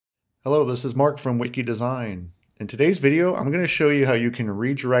Hello, this is Mark from Wiki Design. In today's video, I'm going to show you how you can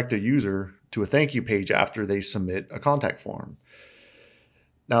redirect a user to a thank you page after they submit a contact form.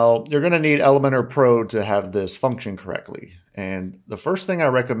 Now, you're going to need Elementor Pro to have this function correctly. And the first thing I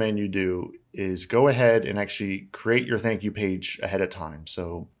recommend you do is go ahead and actually create your thank you page ahead of time.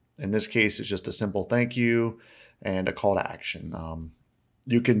 So in this case, it's just a simple thank you and a call to action.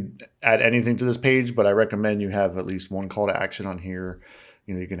 You can add anything to this page, but I recommend you have at least one call to action on here.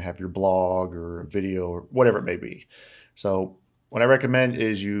 You can have your blog or video or whatever it may be. So what I recommend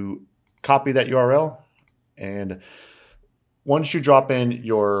is you copy that URL, and once you drop in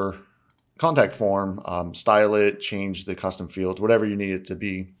your contact form, style it, change the custom fields, whatever you need it to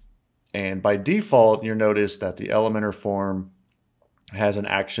be. And by default, you'll notice that the Elementor form has an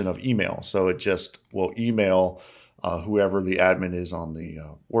action of email. So it just will email whoever the admin is on the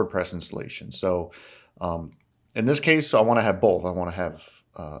WordPress installation. So in this case, I want to have both. I want to have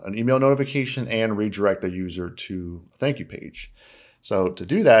an email notification and redirect the user to a thank you page. So to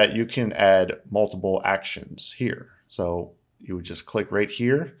do that, you can add multiple actions here. So you would just click right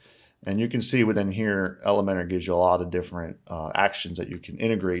here, and you can see within here, Elementor gives you a lot of different actions that you can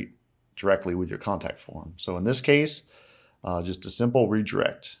integrate directly with your contact form. So in this case, just a simple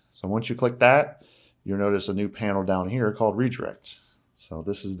redirect. So once you click that, you'll notice a new panel down here called redirect. So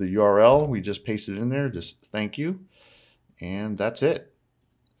this is the URL. We just pasted in there, just thank you. And that's it.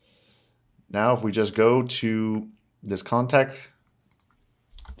 Now, if we just go to this contact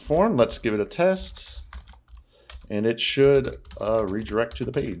form, let's give it a test. And it should redirect to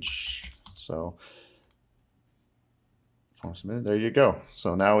the page. So form submitted, there you go.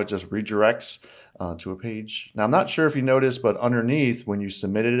 So now it just redirects to a page. Now, I'm not sure if you noticed, but underneath when you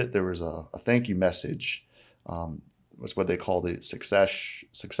submitted it, there was a thank you message. What's what they call the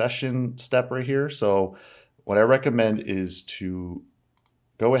succession step right here. So what I recommend is to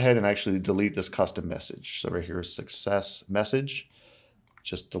go ahead and actually delete this custom message. So right here is success message.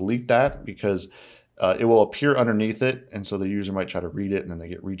 Just delete that because it will appear underneath it. And so the user might try to read it and then they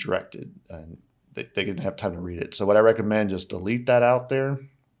get redirected and they didn't have time to read it. So what I recommend, just delete that out there.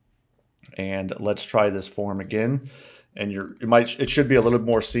 And let's try this form again. And it should be a little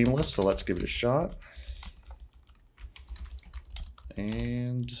more seamless. So let's give it a shot.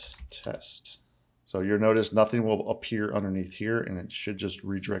 And test. So you'll notice nothing will appear underneath here, and it should just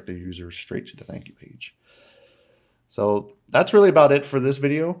redirect the user straight to the thank you page. So that's really about it for this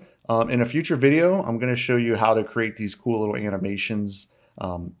video. In a future video, I'm going to show you how to create these cool little animations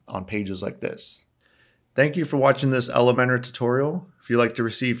on pages like this. Thank you for watching this Elementor tutorial. If you'd like to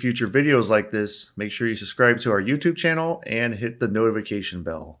receive future videos like this, make sure you subscribe to our YouTube channel and hit the notification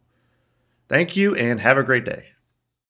bell. Thank you and have a great day.